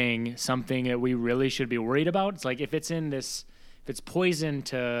thing something that we really should be worried about? It's like if it's poison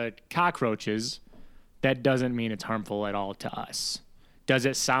to cockroaches, that doesn't mean it's harmful at all to us. Does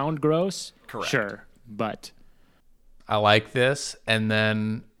it sound gross? Correct. Sure, but I like this. And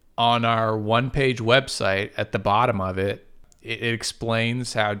then on our one-page website, at the bottom of it, it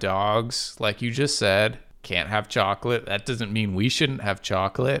explains how dogs, like you just said, can't have chocolate. That doesn't mean we shouldn't have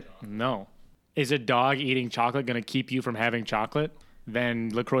chocolate. no. Is a dog eating chocolate going to keep you from having chocolate?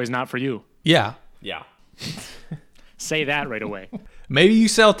 Then LaCroix is not for you. Yeah. Yeah. Say that right away. Maybe you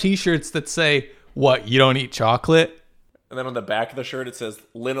sell t-shirts that say, what, you don't eat chocolate? And then on the back of the shirt, it says,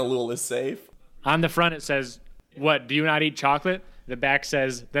 linalool is safe. On the front, it says, what, do you not eat chocolate? The back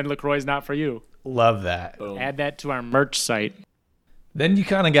says, then LaCroix is not for you. Love that. Boom. Add that to our merch site. Then you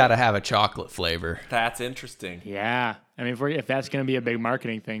kind of got to have a chocolate flavor. That's interesting. Yeah. I mean, if that's going to be a big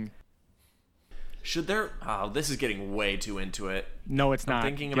marketing thing. Should there... Oh, this is getting way too into it. No, it's not. I'm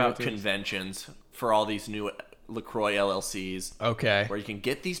thinking Give about it to us. conventions for all these new LaCroix LLCs. Okay. Where you can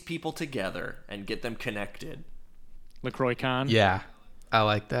get these people together and get them connected. LaCroix Con? Yeah, I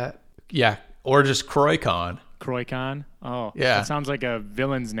like that. Yeah, or just CroixCon. Croix Con? Oh, Yeah. That sounds like a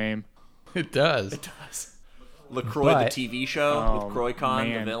villain's name. It does. It does. LaCroix, But- the TV show Oh, with CroixCon, the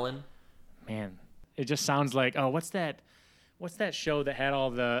man. villain. Man, it just sounds like, oh, what's that show that had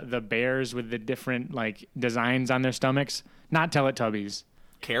all the bears with the different, like, designs on their stomachs? Not Teletubbies.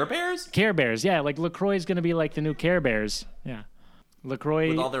 Care Bears? Care Bears, yeah. Like, LaCroix is going to be like the new Care Bears. Yeah. LaCroix.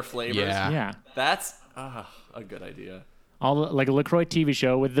 With all their flavors? Yeah. Yeah. That's a good idea. Like a LaCroix TV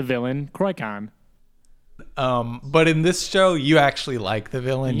show with the villain, CroixCon. But in this show, you actually like the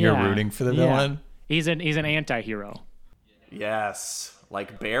villain. You're Yeah, rooting for the yeah. villain. He's an anti-hero. Yes.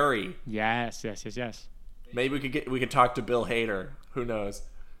 Like Barry. Yes. Maybe we could talk to Bill Hader. Who knows?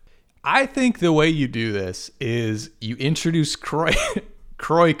 I think the way you do this is you introduce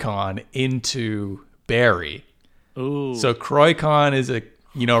CroixCon into Barry. Ooh. So CroixCon is a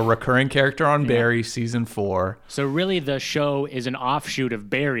recurring character on Barry season 4. So really the show is an offshoot of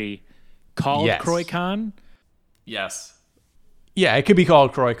Barry called Yes. CroixCon? Yes. Yeah, it could be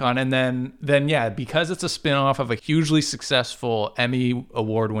called CroixCon, and then yeah, because it's a spin-off of a hugely successful Emmy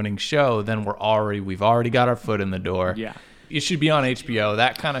award-winning show, then we've already got our foot in the door. Yeah. It should be on HBO.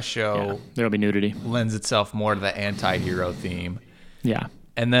 That kind of Yeah. show There'll be nudity. lends itself more to the anti-hero theme. Yeah.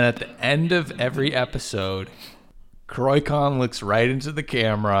 And then at the end of every episode, CroixCon looks right into the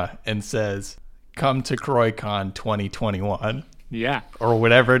camera and says, "Come to CroixCon 2021," Yeah. or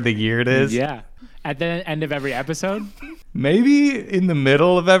whatever the year it is. Yeah. At the end of every episode? Maybe in the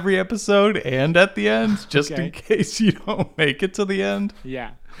middle of every episode and at the end, just Okay. in case you don't make it to the end.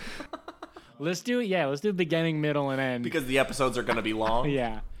 Yeah. Let's do beginning, middle, and end. Because the episodes are going to be long.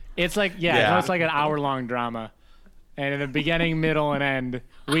 Yeah. It's like, Yeah. it's like an hour-long drama. And in the beginning, middle, and end,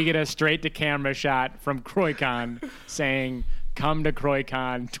 we get a straight-to-camera shot from CroixCon saying, "Come to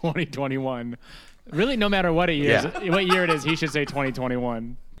CroixCon 2021." Really, no matter what year it is, he should say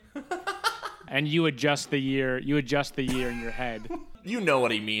 2021. And you adjust the year in your head. You know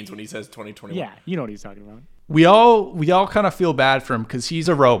what he means when he says 2021. Yeah, you know what he's talking about. We all kind of feel bad for him because he's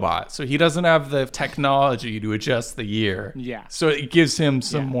a robot, so he doesn't have the technology to adjust the year. Yeah. So it gives him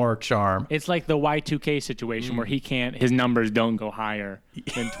some Yeah. more charm. It's like the Y2K situation where his numbers don't go higher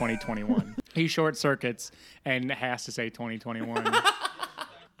than 2021. He short circuits and has to say 2021.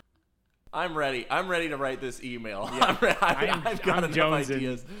 I'm ready. I'm ready to write this email. I've got enough jonesing.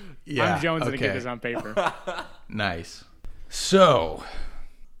 ideas Yeah. I'm Jones okay. to get this on paper. Nice. So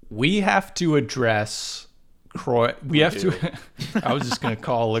we have to address Croy. We have to. I was just gonna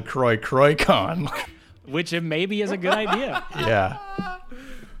call LaCroix CroyCon. Which it maybe is a good idea. Yeah.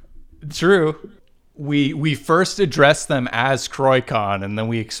 True. We first address them as CroyCon, and then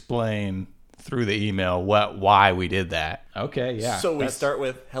we explain through the email why we did that. Okay, yeah. So we start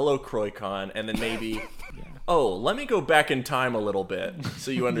with hello CroyCon, and then maybe, oh, let me go back in time a little bit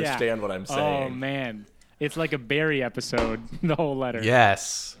so you understand what I'm saying. Oh man, it's like a Barry episode. The whole letter.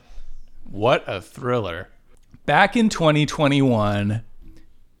 Yes. What a thriller. Back in 2021,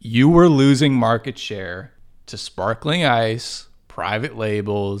 you were losing market share to Sparkling Ice, private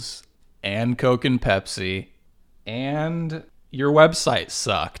labels, and Coke and Pepsi, and your website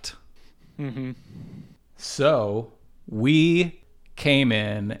sucked. Mm-hmm. So we came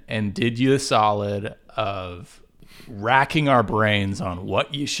in and did you the solid of racking our brains on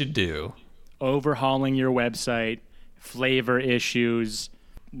what you should do. Overhauling your website, flavor issues,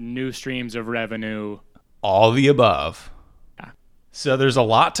 new streams of revenue. All the above. Yeah. So there's a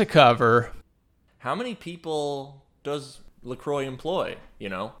lot to cover. How many people does LaCroix employ, you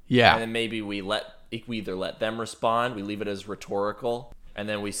know? Yeah. And then maybe we either let them respond, we leave it as rhetorical, and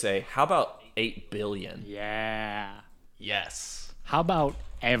then we say, how about 8 billion? Yeah. Yes. How about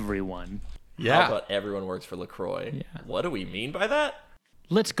everyone? Yeah. How about everyone works for LaCroix? Yeah. What do we mean by that?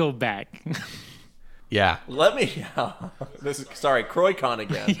 Let's go back. Yeah. Let me, sorry, CroyCon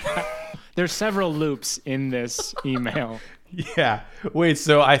again. There's several loops in this email. Yeah. Wait,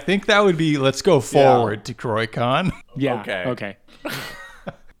 so I think that would be let's go forward to CroyCon. Yeah. Okay.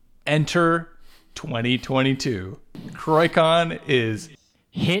 Enter 2022. CroyCon is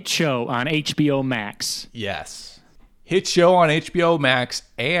Hit show on HBO Max. yes. Hit show on HBO Max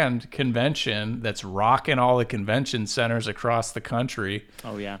and convention that's rocking all the convention centers across the country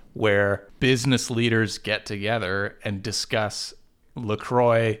Oh yeah. where business leaders get together and discuss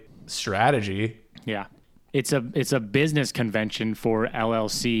LaCroix strategy. Yeah. It's a business convention for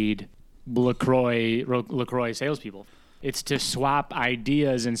LLC'd LaCroix salespeople. It's to swap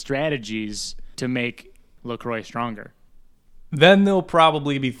ideas and strategies to make LaCroix stronger. Then they'll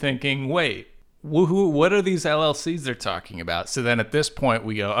probably be thinking, wait, what are these LLCs they're talking about? So then at this point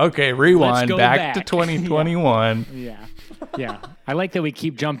we go, okay, rewind go back to back. 2021. Yeah. Yeah. I like that we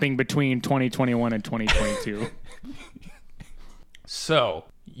keep jumping between 2021 and 2022. So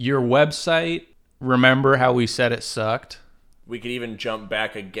your website, remember how we said it sucked? We could even jump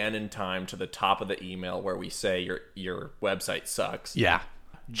back again in time to the top of the email where we say your website sucks. Yeah.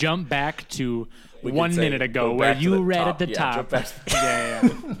 Jump back to We 1 could say, minute ago go where back to you the read top. at the Yeah, top. jump back to the-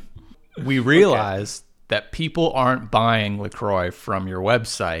 Yeah. We realized that people aren't buying LaCroix from your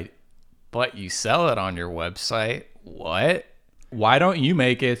website, but you sell it on your website. What? Why don't you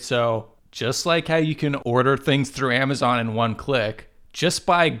make it so just like how you can order things through Amazon in one click, just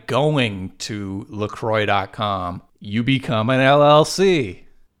by going to LaCroix.com, you become an LLC.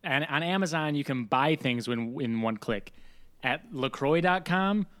 And on Amazon, you can buy things in one click. At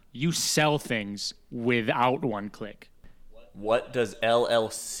LaCroix.com, you sell things without one click. What does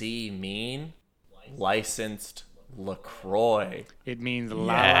LLC mean? Licensed LaCroix. It means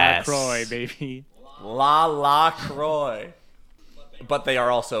Yes. LaCroix, baby. LaCroix. But they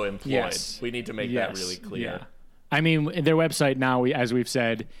are also employed. Yes. We need to make that really clear. Yeah. I mean, their website now, as we've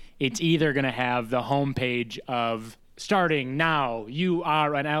said, it's either going to have the homepage of starting now, you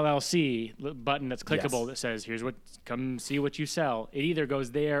are an LLC button that's clickable Yes. that says, here's what, come see what you sell. It either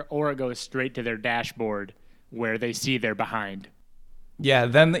goes there or it goes straight to their dashboard where they see they're behind. Yeah,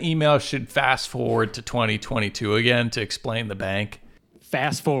 then the email should fast forward to 2022 again to explain the bank.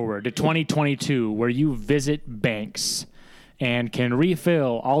 Fast forward to 2022, where you visit banks and can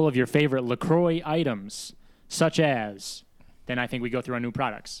refill all of your favorite LaCroix items, such as, then I think we go through our new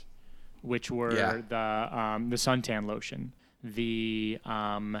products, which were the suntan lotion, the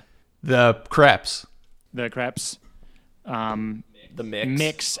crepes. crepes, The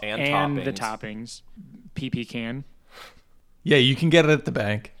mix and the toppings, PP can. Yeah, you can get it at the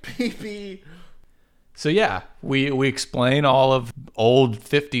bank. PP. So yeah, we explain all of old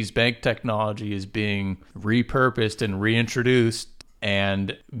 50s bank technology is being repurposed and reintroduced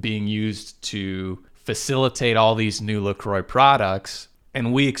and being used to facilitate all these new LaCroix products.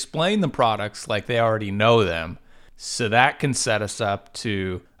 And we explain the products like they already know them. So that can set us up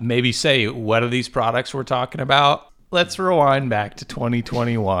to maybe say, what are these products we're talking about? Let's rewind back to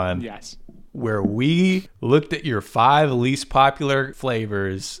 2021. Yes. Where we looked at your 5 least popular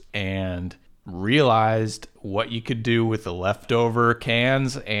flavors and realized what you could do with the leftover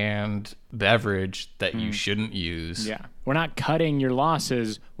cans and beverage that you shouldn't use. Yeah. We're not cutting your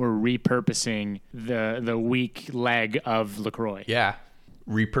losses. We're repurposing the weak leg of LaCroix. Yeah.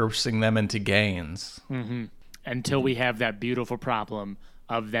 Repurposing them into gains. Until we have that beautiful problem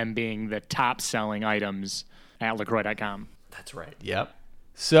of them being the top selling items at LaCroix.com. That's right. Yep.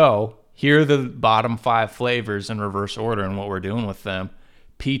 So here are the bottom 5 flavors in reverse order and what we're doing with them.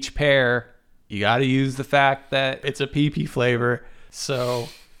 Peach pear. You got to use the fact that it's a PP flavor. So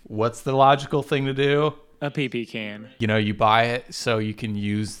what's the logical thing to do? A PP can. You know, you buy it so you can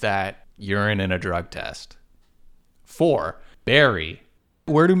use that urine in a drug test. 4, berry.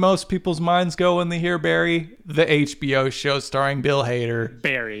 Where do most people's minds go when they hear berry? The HBO show starring Bill Hader.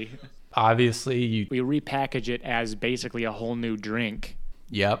 Berry. Obviously, We repackage it as basically a whole new drink.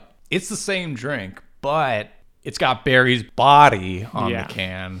 Yep. It's the same drink, but it's got Barry's body on Yeah. the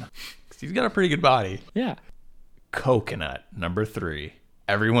can. He's got a pretty good body. Yeah. Coconut, number 3.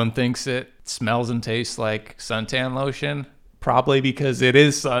 Everyone thinks it smells and tastes like suntan lotion. Probably because it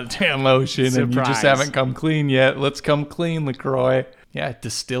is suntan lotion and you just Surprise. haven't come clean yet. Let's come clean, LaCroix. Yeah,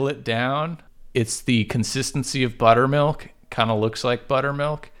 distill it down. It's the consistency of buttermilk. Kind of looks like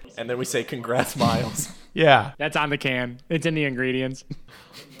buttermilk. And then we say, congrats, Miles. Yeah. That's on the can. It's in the ingredients.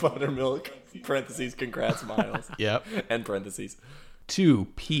 Buttermilk, parentheses, congrats, Miles. Yep. End parentheses. 2,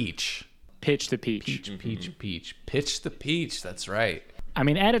 peach. Pitch the peach. Peach. Pitch the peach. That's right. I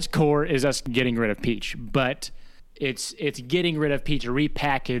mean, at its core is us getting rid of peach, but it's getting rid of peach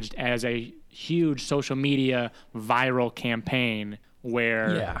repackaged as a huge social media viral campaign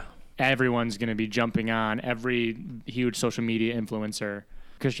where Yeah. everyone's going to be jumping on, every huge social media influencer,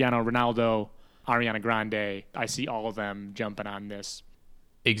 Cristiano Ronaldo, Ariana Grande. I see all of them jumping on this.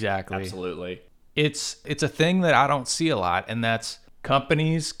 Exactly. Absolutely. It's a thing that I don't see a lot, and that's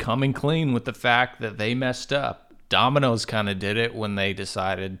companies coming clean with the fact that they messed up. Domino's kind of did it when they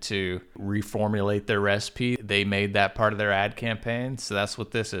decided to reformulate their recipe. They made that part of their ad campaign. So that's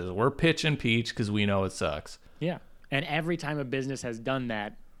what this is. We're pitching peach because we know it sucks. Yeah. And every time a business has done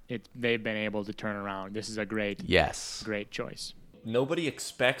that, they've been able to turn around. This is a great choice. Nobody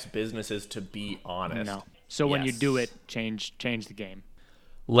expects businesses to be honest. No. So when you Yes. do it, change the game.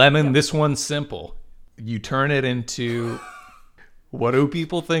 Lemon, this one's simple. You turn it into, what do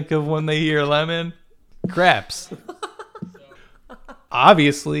people think of when they hear lemon? Crepes.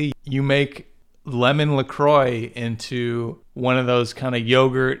 Obviously, you make lemon LaCroix into one of those kind of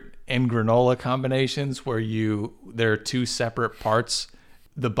yogurt and granola combinations where there are 2 separate parts.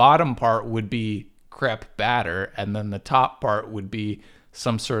 The bottom part would be crepe batter, and then the top part would be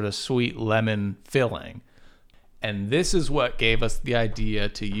some sort of sweet lemon filling. And this is what gave us the idea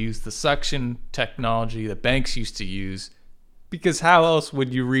to use the suction technology that banks used to use, because how else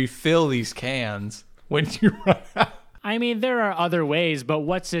would you refill these cans when you run out? I mean, there are other ways, but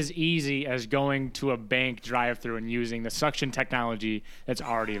what's as easy as going to a bank drive-thru and using the suction technology that's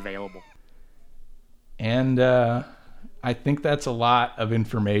already available? And I think that's a lot of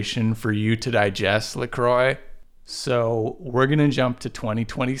information for you to digest, LaCroix. So we're going to jump to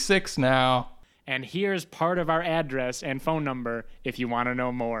 2026 now. And here's part of our address and phone number if you want to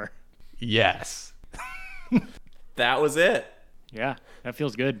know more. Yes. That was it. Yeah, that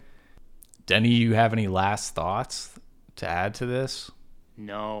feels good. Denny, you have any last thoughts to add to this?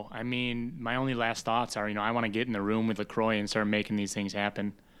 No, I mean, my only last thoughts are, I want to get in the room with LaCroix and start making these things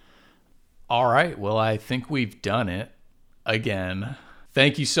happen. All right. Well, I think we've done it again.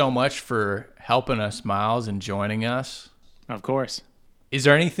 Thank you so much for helping us, Miles, and joining us. Of course. Is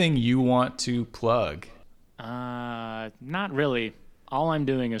there anything you want to plug? Not really. All I'm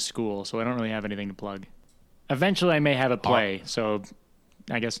doing is school, so I don't really have anything to plug. Eventually, I may have a play, so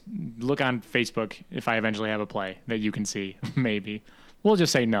I guess look on Facebook if I eventually have a play that you can see, maybe. We'll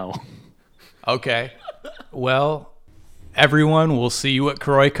just say no. Okay. Well, everyone, we'll see you at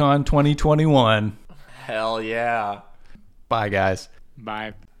CroyCon 2021. Hell yeah. Bye, guys.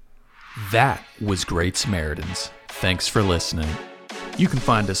 Bye. That was Great Samaritans. Thanks for listening. You can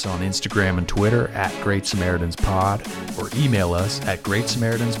find us on Instagram and Twitter at Great Samaritans Pod, or email us at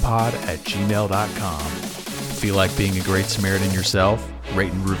greatsamaritans.pod@gmail.com. Feel like being a Great Samaritan yourself?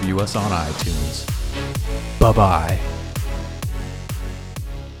 Rate and review us on iTunes. Bye-bye.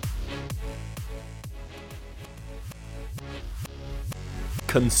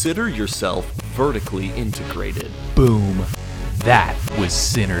 Consider yourself vertically integrated. Boom. That was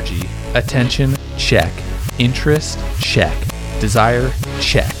synergy. Attention, check. Interest, check. Desire,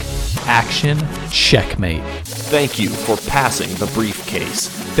 check. Action, checkmate. Thank you for passing the briefcase.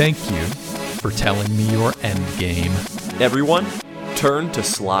 Thank you for telling me your end game. Everyone, turn to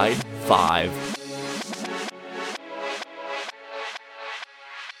slide 5.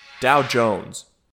 Dow Jones.